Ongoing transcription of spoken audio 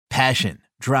Passion,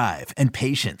 drive, and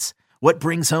patience. What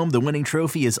brings home the winning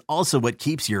trophy is also what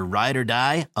keeps your ride or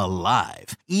die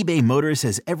alive. eBay Motors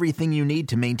has everything you need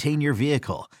to maintain your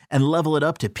vehicle and level it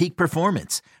up to peak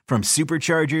performance, from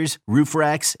superchargers, roof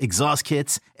racks, exhaust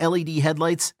kits, LED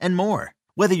headlights, and more.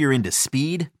 Whether you're into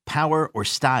speed, power, or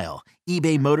style,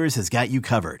 eBay Motors has got you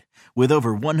covered. With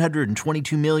over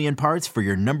 122 million parts for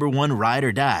your number one ride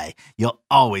or die, you'll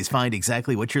always find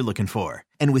exactly what you're looking for.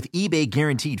 And with eBay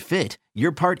Guaranteed Fit,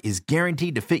 your part is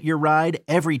guaranteed to fit your ride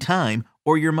every time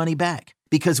or your money back.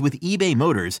 Because with eBay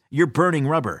Motors, you're burning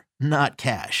rubber, not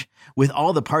cash. With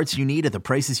all the parts you need at the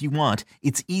prices you want,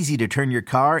 it's easy to turn your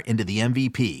car into the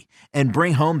MVP and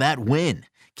bring home that win.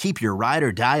 Keep your ride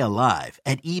or die alive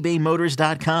at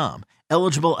ebaymotors.com.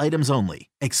 Eligible items only.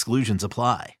 Exclusions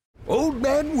apply. Old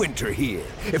Man Winter here.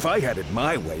 If I had it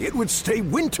my way, it would stay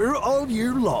winter all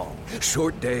year long.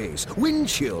 Short days, wind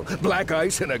chill, black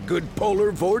ice, and a good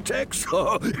polar vortex.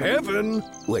 Oh, heaven.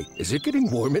 Wait, is it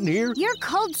getting warm in here? Your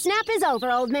cold snap is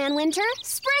over, Old Man Winter.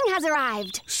 Spring has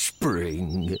arrived.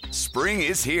 Spring. Spring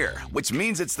is here, which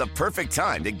means it's the perfect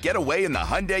time to get away in the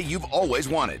Hyundai you've always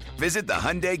wanted. Visit the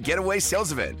Hyundai Getaway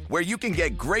Sales Event, where you can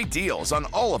get great deals on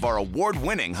all of our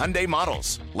award-winning Hyundai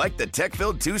models, like the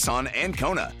tech-filled Tucson and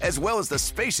Kona, as well as the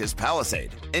spacious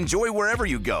Palisade. Enjoy wherever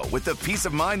you go with the peace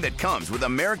of mind that comes with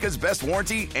America's best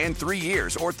warranty and 3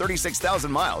 years or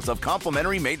 36,000 miles of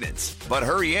complimentary maintenance. But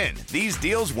hurry in, these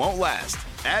deals won't last.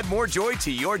 Add more joy to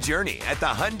your journey at the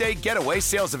Hyundai Getaway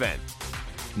Sales Event.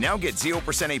 Now get 0%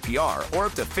 APR or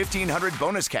up to $1,500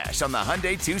 bonus cash on the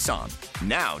Hyundai Tucson.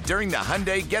 Now, during the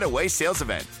Hyundai Getaway Sales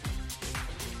Event.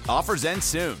 Offers end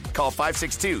soon. Call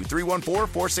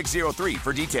 562-314-4603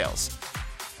 for details.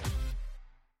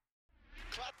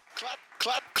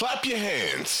 Clap your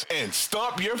hands and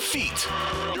stomp your feet.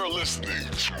 You're listening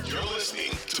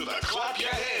to the Clap Your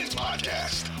Hands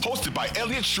podcast, hosted by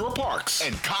Elliot Shore-Parks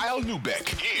and Kyle Newbeck.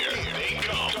 Here they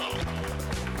go.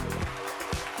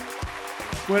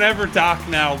 Whenever Doc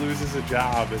now loses a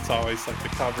job, it's always like the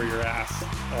cover your ass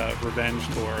revenge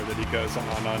tour that he goes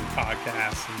on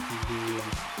podcasts and TV and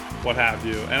what have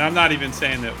you. And I'm not even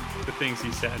saying that the things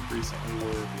he said recently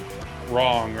were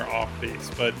wrong or off base,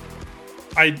 but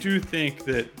I do think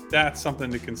that that's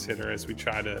something to consider as we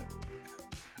try to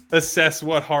assess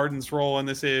what Harden's role in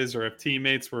this is, or if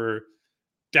teammates were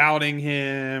doubting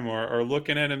him or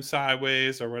looking at him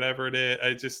sideways or whatever it is.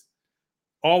 I just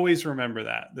always remember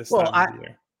that this time of the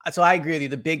year. So I agree with you.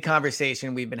 The big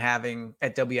conversation we've been having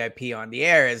at WIP on the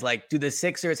air is like, do the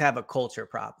Sixers have a culture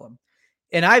problem?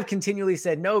 And I've continually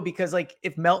said no, because like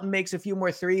if Melton makes a few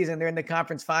more threes and they're in the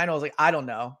conference finals, like, I don't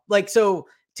know. Like, so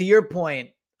to your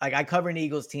point, like I cover an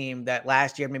Eagles team that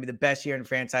last year, maybe the best year in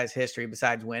franchise history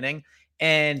besides winning.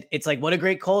 And it's like, what a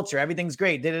great culture. Everything's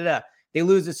great. They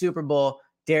lose the Super Bowl.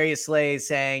 Darius Slay is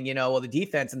saying, well, the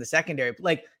defense and the secondary,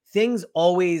 like things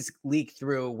always leak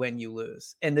through when you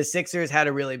lose. And the Sixers had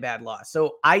a really bad loss.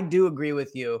 So I do agree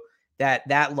with you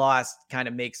that loss kind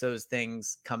of makes those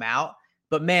things come out.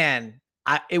 But man,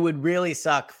 it would really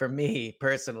suck for me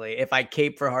personally if I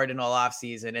cape for Harden all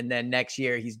offseason and then next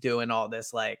year he's doing all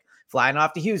this like flying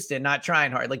off to Houston, not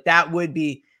trying hard. Like that would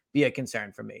be a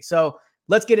concern for me. So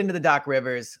let's get into the Doc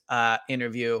Rivers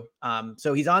interview.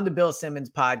 So he's on the Bill Simmons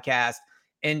podcast.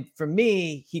 And for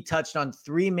me, he touched on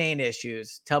three main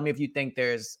issues. Tell me if you think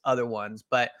there's other ones,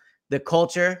 but the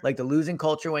culture, like the losing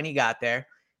culture when he got there,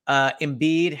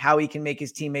 Embiid, how he can make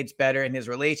his teammates better in his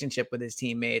relationship with his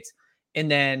teammates.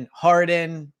 And then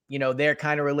Harden, their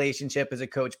kind of relationship as a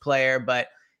coach player, but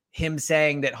him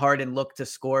saying that Harden looked to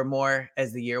score more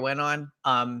as the year went on.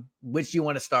 Which do you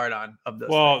want to start on of those?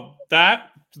 Well,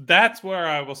 that's where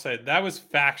I will say that was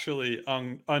factually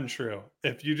untrue.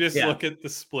 If you just look at the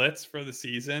splits for the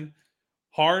season,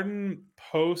 Harden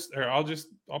I'll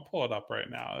pull it up right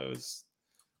now. It was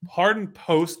Harden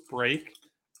post break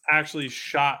actually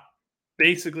shot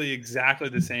basically exactly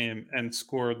the same and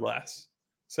scored less.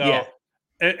 So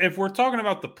if we're talking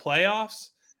about the playoffs,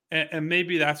 and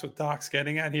maybe that's what Doc's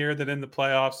getting at here, that in the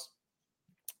playoffs,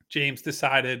 James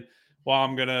decided,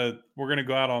 well, we're gonna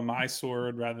go out on my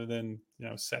sword rather than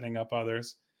setting up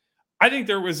others. I think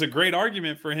there was a great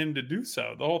argument for him to do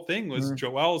so. The whole thing was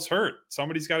Joel's hurt.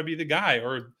 Somebody's got to be the guy.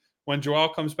 Or when Joel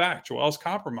comes back, Joel's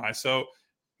compromised. So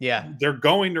they're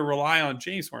going to rely on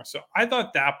James more. So I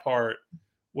thought that part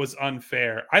was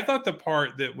unfair. I thought the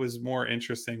part that was more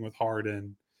interesting with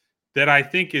Harden, that I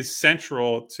think is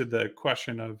central to the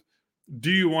question of, do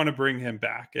you want to bring him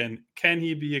back? And can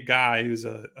he be a guy who's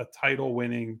a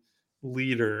title-winning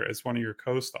leader as one of your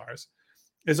co-stars?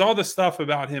 Is all the stuff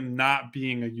about him not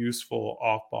being a useful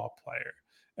off-ball player.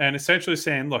 And essentially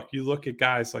saying, look, you look at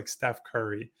guys like Steph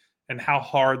Curry and how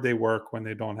hard they work when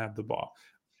they don't have the ball.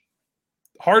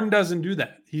 Harden doesn't do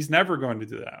that. He's never going to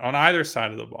do that on either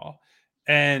side of the ball.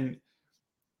 And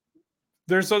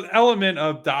there's an element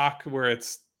of Doc where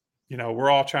it's, we're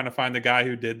all trying to find the guy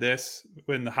who did this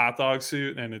in the hot dog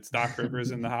suit, and it's Doc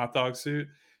Rivers in the hot dog suit.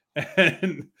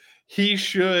 And he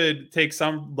should take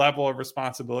some level of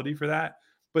responsibility for that.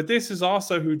 But this is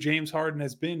also who James Harden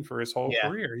has been for his whole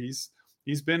career.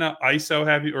 He's been an ISO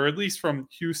heavy, or at least from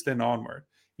Houston onward.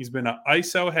 He's been an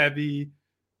ISO heavy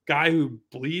guy who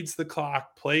bleeds the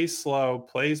clock, plays slow,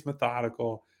 plays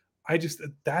methodical.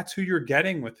 That's who you're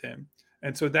getting with him.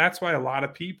 And so that's why a lot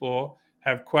of people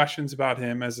have questions about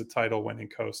him as a title winning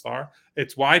co-star.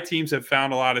 It's why teams have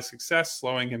found a lot of success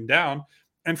slowing him down.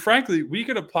 And frankly, we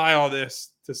could apply all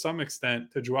this to some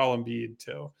extent to Joel Embiid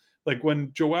too. Like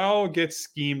when Joel gets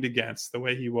schemed against the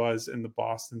way he was in the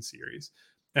Boston series,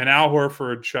 and Al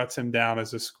Horford shuts him down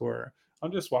as a scorer.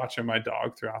 I'm just watching my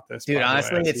dog throughout this. Dude,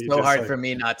 honestly, it's so hard for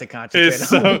me not to concentrate.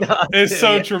 It's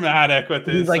so dramatic with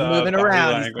this. He's like moving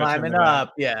around, he's climbing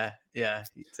up. Yeah.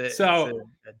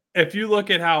 If you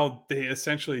look at how they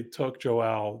essentially took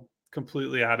Joel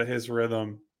completely out of his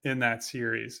rhythm in that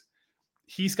series,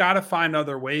 he's got to find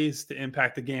other ways to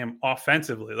impact the game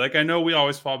offensively. Like, I know we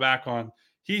always fall back on,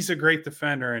 he's a great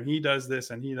defender and he does this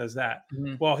and he does that.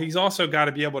 Mm-hmm. Well, he's also got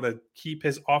to be able to keep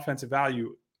his offensive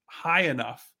value high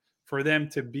enough for them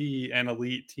to be an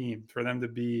elite team, for them to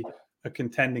be a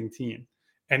contending team.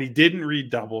 And he didn't read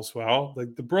doubles well.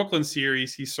 Like the Brooklyn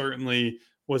series, he certainly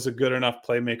was a good enough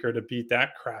playmaker to beat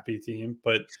that crappy team.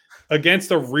 But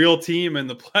against a real team in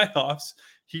the playoffs,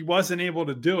 he wasn't able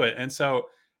to do it. And so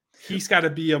he's got to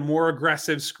be a more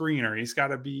aggressive screener. He's got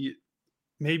to be,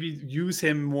 maybe use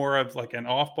him more of like an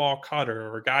off-ball cutter,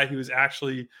 or a guy who's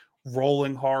actually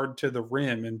rolling hard to the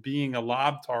rim and being a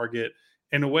lob target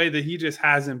in a way that he just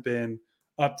hasn't been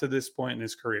up to this point in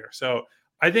his career. So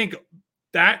I think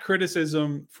that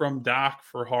criticism from Doc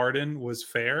for Harden was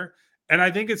fair. And I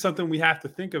think it's something we have to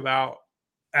think about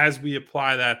as we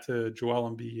apply that to Joel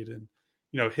Embiid and,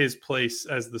 his place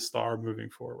as the star moving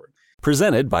forward.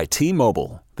 Presented by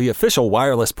T-Mobile, the official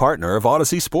wireless partner of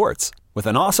Odyssey Sports. With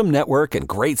an awesome network and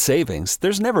great savings,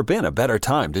 there's never been a better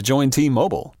time to join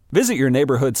T-Mobile. Visit your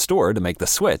neighborhood store to make the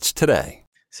switch today.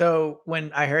 So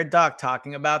when I heard Doc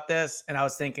talking about this, and I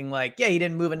was thinking like, yeah, he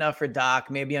didn't move enough for Doc,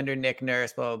 maybe under Nick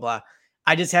Nurse, blah, blah, blah.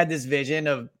 I just had this vision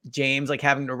of James like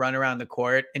having to run around the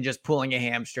court and just pulling a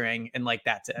hamstring, and like,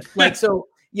 that's it. Like, so,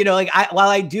 while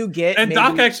I do get, and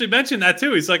Doc actually mentioned that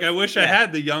too. He's like, I wish I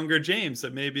had the younger James,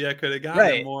 that maybe I could have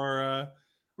gotten more,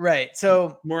 right.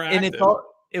 So more active. And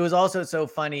it was also so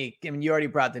funny. I mean, you already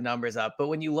brought the numbers up, but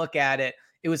when you look at it,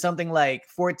 it was something like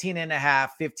 14 and a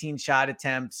half, 15 shot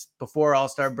attempts before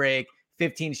All-Star break,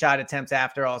 15 shot attempts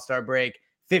after All-Star break,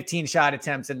 15 shot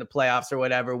attempts in the playoffs or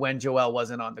whatever when Joel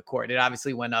wasn't on the court. It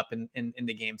obviously went up in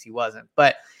the games he wasn't.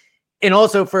 And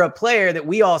also for a player that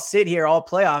we all sit here all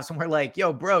playoffs and we're like,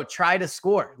 yo, bro, try to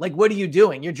score. Like, what are you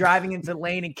doing? You're driving into the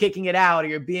lane and kicking it out, or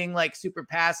you're being like super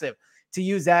passive, to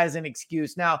use that as an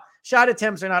excuse. Now, shot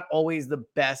attempts are not always the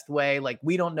best way. Like,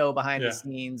 we don't know behind the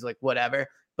scenes, like whatever.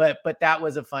 But that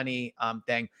was a funny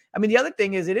thing. I mean, the other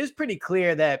thing is, it is pretty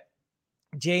clear that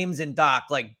James and Doc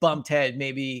like bumped heads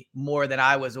more than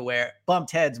I was aware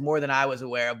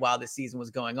of while the season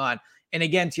was going on. And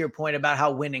again, to your point about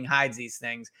how winning hides these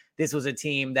things, this was a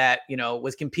team that,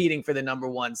 was competing for the number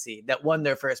 1 seed, that won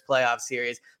their first playoff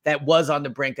series, that was on the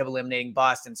brink of eliminating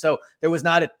Boston. So there was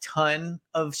not a ton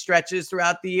of stretches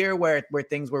throughout the year where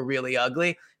things were really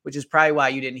ugly, which is probably why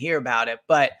you didn't hear about it.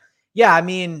 But yeah, I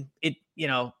mean,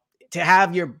 to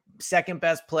have your second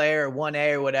best player or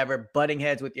 1A or whatever butting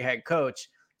heads with your head coach,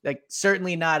 like,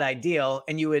 certainly not ideal.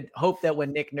 And you would hope that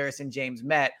when Nick Nurse and James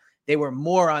met, they were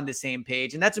more on the same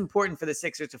page. And that's important for the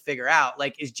Sixers to figure out.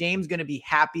 Like, is James going to be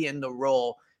happy in the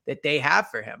role that they have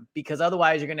for him? Because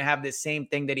otherwise you're going to have this same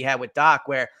thing that he had with Doc,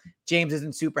 where James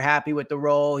isn't super happy with the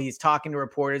role. He's talking to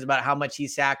reporters about how much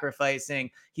he's sacrificing.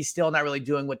 He's still not really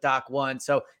doing what Doc wants.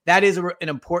 So that is an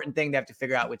important thing they have to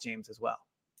figure out with James as well.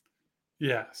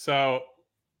 Yeah. So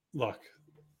look,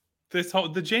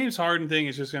 the James Harden thing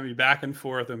is just going to be back and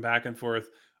forth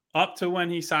up to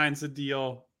when he signs the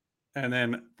deal. And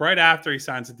then right after he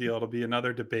signs the deal, it'll be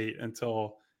another debate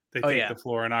until they take the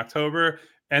floor in October.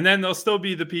 And then there'll still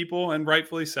be the people, and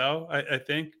rightfully so, I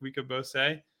think we could both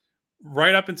say,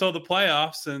 right up until the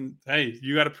playoffs. And hey,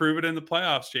 you got to prove it in the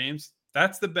playoffs, James.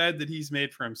 That's the bed that he's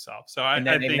made for himself. So I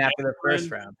think after the first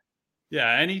round.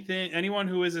 Yeah, anyone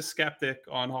who is a skeptic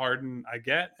on Harden, I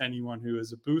get. Anyone who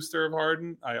is a booster of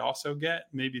Harden, I also get,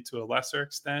 maybe to a lesser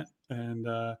extent. And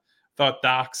thought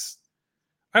Doc's,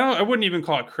 I wouldn't even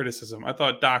call it criticism. I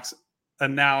thought Doc's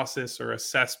analysis or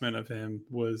assessment of him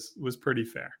was pretty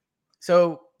fair.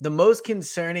 So the most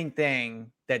concerning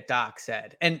thing that Doc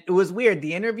said, and it was weird.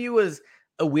 The interview was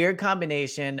a weird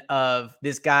combination of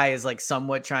this guy is like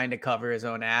somewhat trying to cover his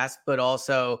own ass, but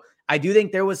also I do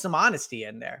think there was some honesty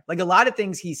in there. Like a lot of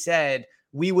things he said,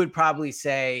 we would probably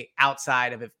say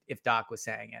outside of if Doc was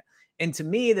saying it. And to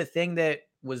me, the thing that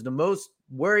was the most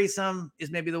worrisome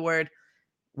is maybe the word,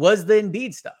 was the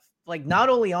Embiid stuff. Like not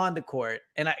only on the court,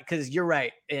 and because you're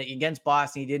right, against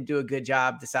Boston, he didn't do a good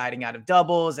job deciding out of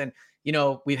doubles. And, you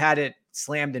know, we've had it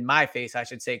slammed in my face, I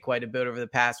should say, quite a bit over the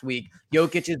past week.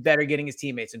 Jokic is better getting his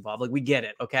teammates involved. Like we get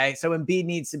it. Okay. So Embiid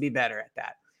needs to be better at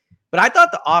that. But I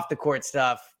thought the off the court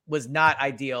stuff was not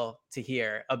ideal to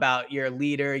hear about your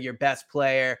leader, your best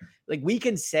player. Like we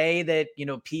can say that, you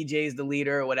know, PJ is the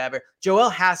leader or whatever. Joel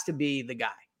has to be the guy.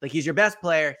 Like he's your best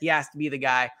player. He has to be the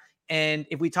guy. And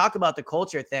if we talk about the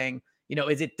culture thing, you know,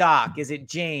 is it Doc? Is it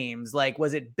James? Like,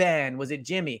 was it Ben? Was it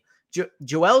Jimmy?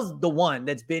 Joel's the one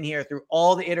that's been here through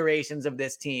all the iterations of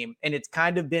this team. And it's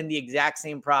kind of been the exact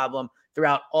same problem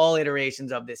throughout all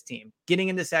iterations of this team. Getting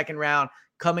in the second round,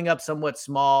 coming up somewhat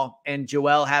small, and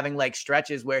Joel having like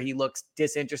stretches where he looks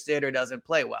disinterested or doesn't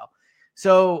play well.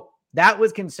 So that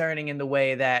was concerning in the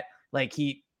way that like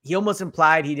he almost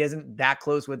implied he isn't that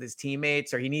close with his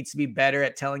teammates, or he needs to be better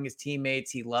at telling his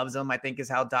teammates he loves them, I think is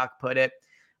how Doc put it.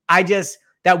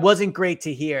 That wasn't great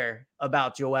to hear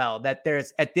about Joel, that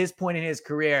there's at this point in his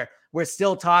career, we're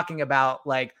still talking about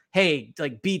like, hey,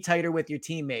 like be tighter with your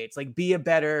teammates, like be a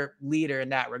better leader in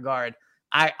that regard.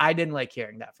 I didn't like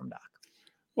hearing that from Doc.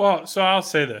 Well, so I'll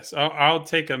say this. I'll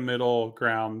take a middle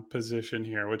ground position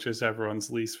here, which is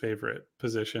everyone's least favorite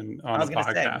position on the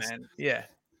podcast. Say, man. Yeah.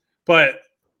 But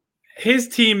his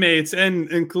teammates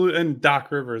and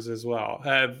Doc Rivers as well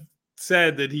have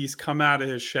said that he's come out of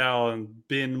his shell and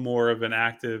been more of an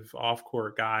active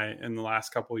off-court guy in the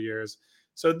last couple of years.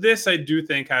 So this, I do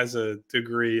think, has a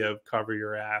degree of cover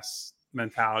your ass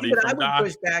mentality. But I would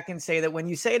push back and say that when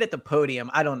you say it at the podium,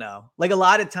 I don't know. Like a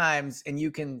lot of times, and you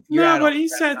can. No, but he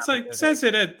says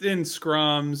it in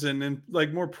scrums and in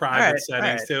like more private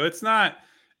settings too. It's not.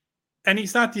 And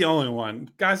he's not the only one.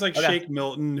 Guys like Shake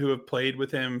Milton, who have played with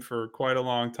him for quite a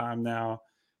long time now,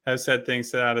 have said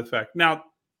things to that effect. Now,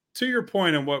 to your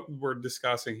point and what we're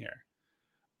discussing here,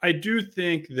 I do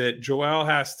think that Joel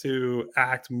has to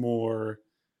act more,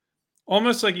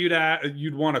 almost like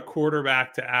you'd want a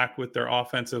quarterback to act with their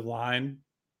offensive line,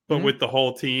 but with the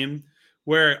whole team,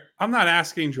 where I'm not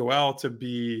asking Joel to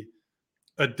be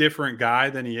a different guy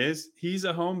than he is. He's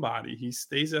a homebody. He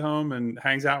stays at home and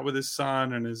hangs out with his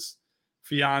son and his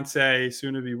fiance,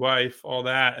 soon-to-be wife, all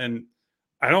that. And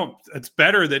it's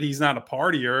better that he's not a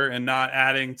partier and not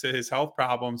adding to his health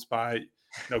problems by, you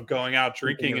know, going out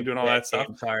drinking and doing all that stuff.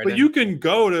 But you can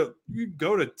go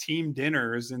to team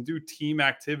dinners and do team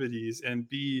activities and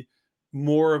be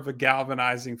more of a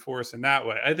galvanizing force in that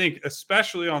way. I think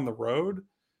especially on the road,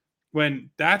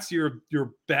 when that's your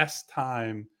best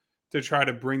time to try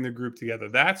to bring the group together,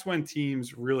 that's when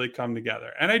teams really come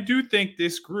together. And I do think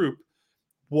this group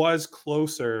was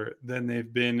closer than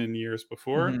they've been in years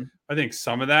before. I think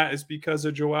some of that is because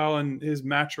of Joel and his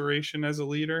maturation as a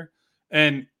leader.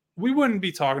 And we wouldn't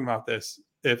be talking about this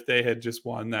if they had just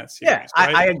won that series. Yeah,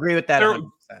 right? I agree with that.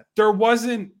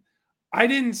 I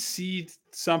didn't see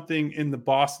something in the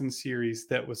Boston series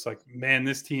that was like, man,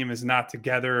 this team is not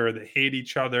together, or they hate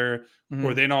each other,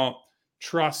 or they don't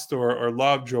trust or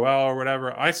love Joel or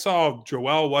whatever. I saw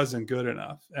Joel wasn't good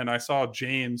enough, and I saw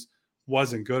James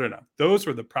wasn't good enough. Those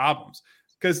were the problems.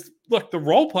 Because look, the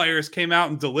role players came out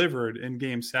and delivered in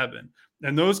Game 7,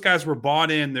 and those guys were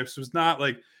bought in. This was not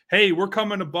like, hey, we're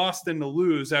coming to Boston to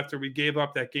lose after we gave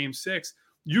up that Game 6.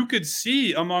 You could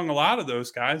see among a lot of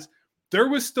those guys, there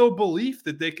was still belief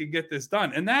that they could get this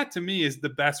done. And that to me is the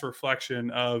best reflection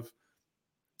of,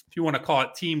 if you want to call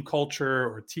it team culture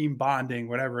or team bonding,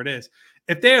 whatever it is.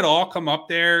 If they had all come up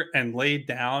there and laid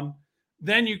down,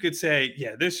 then you could say,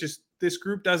 yeah, this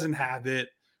group doesn't have it.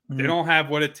 They don't have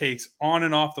what it takes on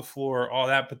and off the floor, all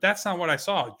that. But that's not what I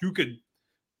saw. You could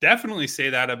definitely say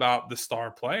that about the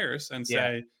star players and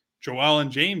say Joel and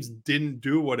James didn't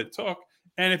do what it took.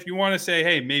 And if you want to say,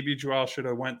 hey, maybe Joel should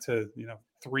have went to,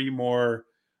 3 more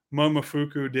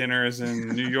Momofuku dinners in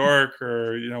New York,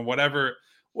 or, whatever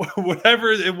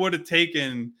it would have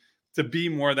taken to be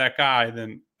more that guy,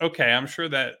 then okay, I'm sure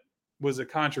that was a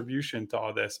contribution to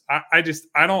all this. I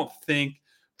don't think,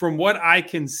 from what I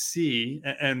can see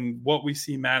and what we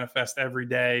see manifest every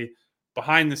day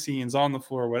behind the scenes, on the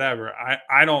floor, whatever,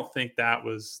 I don't think that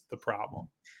was the problem.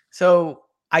 So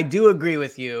I do agree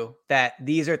with you that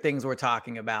these are things we're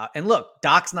talking about. And look,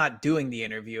 Doc's not doing the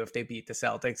interview if they beat the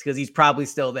Celtics because he's probably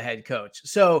still the head coach.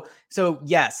 So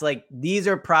yes, like these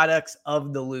are products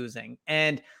of the losing.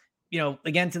 And,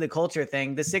 again, to the culture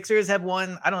thing, the Sixers have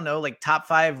won, I don't know, like top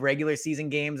 5 regular season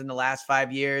games in the last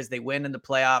 5 years. They win in the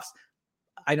playoffs.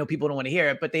 I know people don't want to hear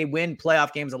it, but they win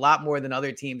playoff games a lot more than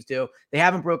other teams do. They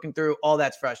haven't broken through. All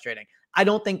that's frustrating. I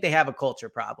don't think they have a culture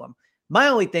problem. My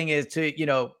only thing is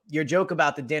your joke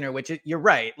about the dinner, which you're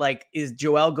right. Like, is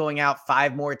Joel going out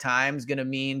 5 more times going to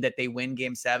mean that they win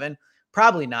game 7?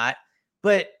 Probably not.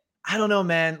 But I don't know,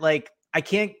 man. Like, I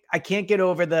can't get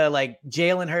over the, like,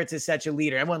 Jalen Hurts is such a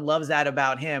leader. Everyone loves that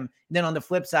about him. And then on the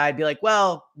flip side, be like,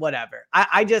 well, whatever.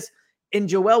 I just, in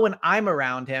Joel, when I'm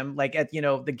around him, like at,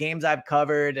 the games I've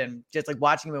covered and just like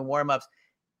watching him in warmups,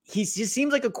 he just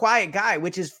seems like a quiet guy,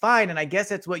 which is fine. And I guess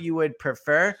that's what you would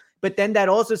prefer. But then that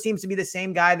also seems to be the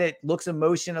same guy that looks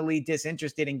emotionally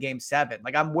disinterested in game 7.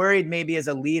 Like, I'm worried maybe as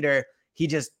a leader, he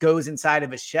just goes inside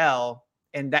of a shell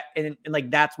and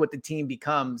like, that's what the team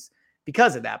becomes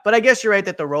because of that. But I guess you're right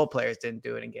that the role players didn't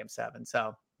do it in game 7.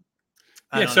 So,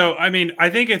 I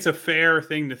think it's a fair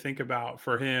thing to think about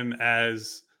for him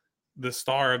as the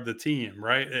star of the team,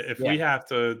 right? If we have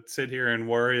to sit here and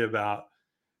worry about,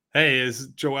 hey, is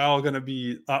Joel going to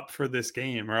be up for this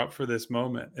game or up for this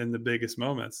moment in the biggest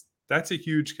moments? That's a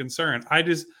huge concern. I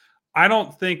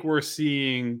don't think we're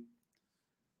seeing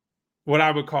what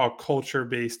I would call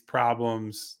culture-based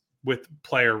problems with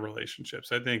player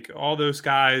relationships. I think all those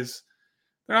guys,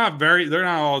 they're not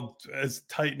all as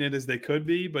tight-knit as they could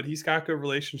be, but he's got good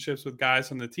relationships with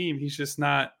guys on the team. He's just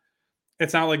not,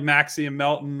 it's not like Maxey and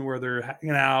Melton where they're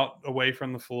hanging out away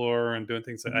from the floor and doing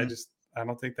things that I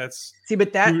don't think that's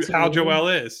how Joel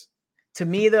is. To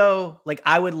me, though, like,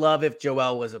 I would love if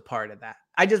Joel was a part of that.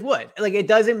 I just would. Like, it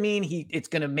doesn't mean it's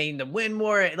going to mean them win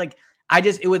more. Like, I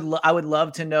would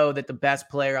love to know that the best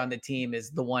player on the team is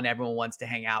the one everyone wants to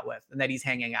hang out with and that he's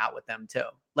hanging out with them too.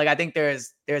 Like, I think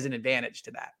there's an advantage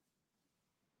to that.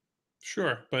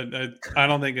 Sure. But I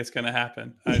don't think it's going to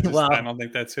happen. I don't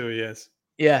think that's who he is.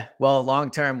 Yeah. Well,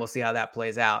 long-term, we'll see how that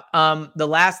plays out. The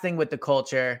last thing with the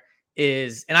culture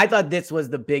is, and I thought this was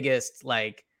the biggest,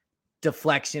 like,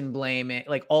 deflection, blaming,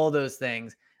 like all those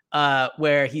things,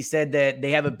 where he said that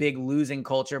they have a big losing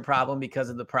culture problem because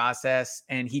of the process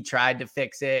and he tried to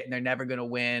fix it and they're never going to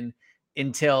win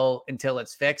until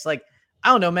it's fixed. Like, I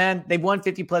don't know, man. They've won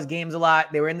 50 plus games a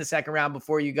lot. They were in the second round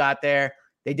before you got there.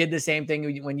 They did the same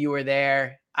thing when you were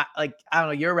there. I don't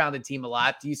know. You're around the team a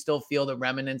lot. Do you still feel the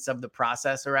remnants of the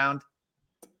process around?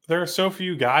 There are so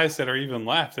few guys that are even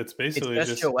left. It's basically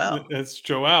just Joel. It's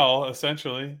Joel,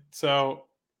 essentially. So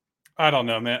I don't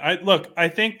know, man. I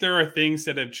think there are things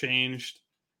that have changed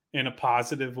in a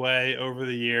positive way over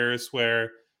the years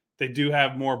where they do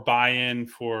have more buy-in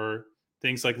for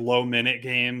things like low minute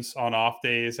games on off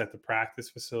days at the practice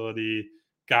facility,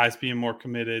 guys being more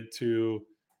committed to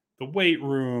the weight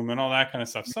room and all that kind of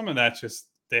stuff. Some of that's just,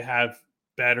 they have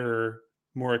better,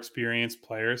 more experienced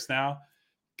players now.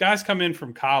 Guys come in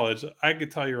from college. I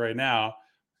could tell you right now,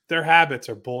 their habits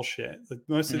are bullshit. Like,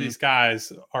 most of these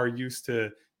guys are used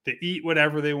to, they eat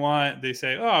whatever they want. They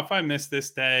say, oh, if I miss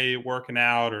this day working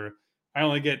out, or I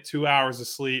only get 2 hours of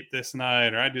sleep this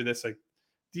night, or I do this, like,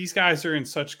 these guys are in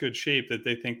such good shape that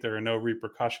they think there are no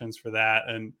repercussions for that.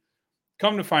 And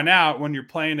come to find out, when you're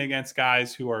playing against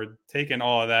guys who are taking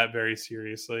all of that very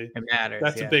seriously, it matters.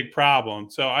 That's a big problem.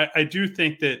 So I do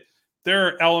think that there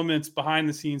are elements behind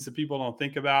the scenes that people don't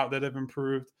think about that have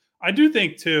improved. I do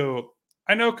think too,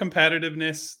 I know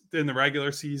competitiveness in the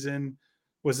regular season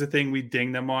was the thing we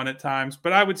ding them on at times,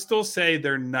 but I would still say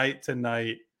their night to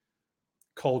night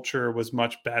culture was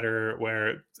much better,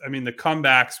 where, I mean, the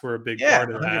comebacks were a big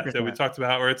part of that we talked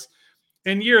about, where it's,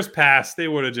 in years past, they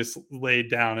would have just laid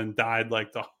down and died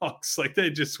like the Hawks. Like, they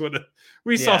just would have,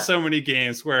 we saw so many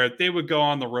games where they would go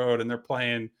on the road and they're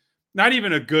playing not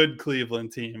even a good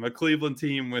Cleveland team, a Cleveland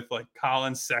team with like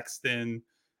Colin Sexton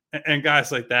and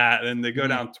guys like that. And they go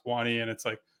down 20 and it's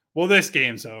like, well, this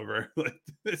game's over. Like,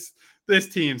 this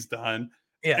team's done.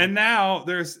 Yeah. And now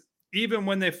there's, even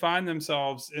when they find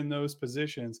themselves in those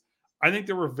positions, I think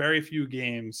there were very few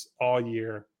games all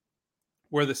year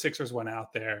where the Sixers went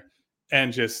out there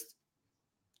and just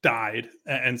died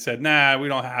and said, nah, we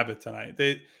don't have it tonight.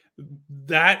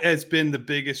 That has been the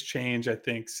biggest change, I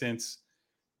think, since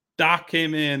Doc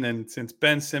came in and since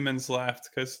Ben Simmons left,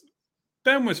 because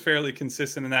Ben was fairly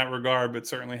consistent in that regard, but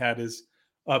certainly had his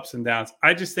ups and downs.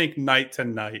 I just think night to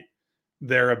night,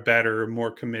 they're a better,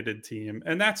 more committed team.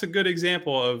 And that's a good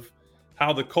example of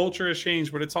how the culture has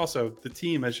changed, but it's also the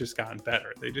team has just gotten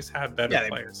better. They just have better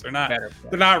players. They're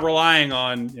not relying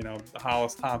on, the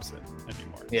Hollis Thompson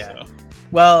anymore. Yeah. So.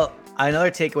 Well, another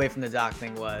takeaway from the Doc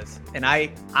thing was, and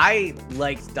I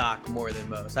liked Doc more than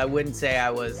most. I wouldn't say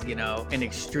I was, an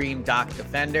extreme Doc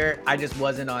defender. I just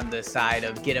wasn't on the side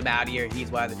of get him out of here. He's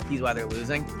why they're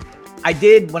losing. I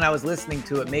did, when I was listening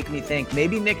to it, make me think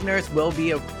maybe Nick Nurse will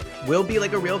be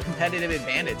like a real competitive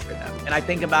advantage for them. And I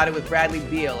think about it with Bradley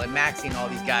Beal and Maxey and all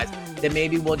these guys, that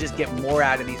maybe we'll just get more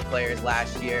out of these players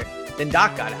last year than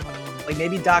Doc got out. Like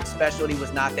maybe Doc's specialty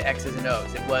was not the X's and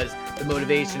O's. It was the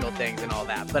motivational things and all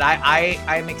that. But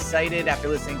I'm excited after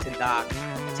listening to Doc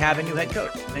to have a new head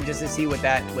coach and just to see what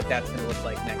that's going to look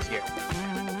like next year.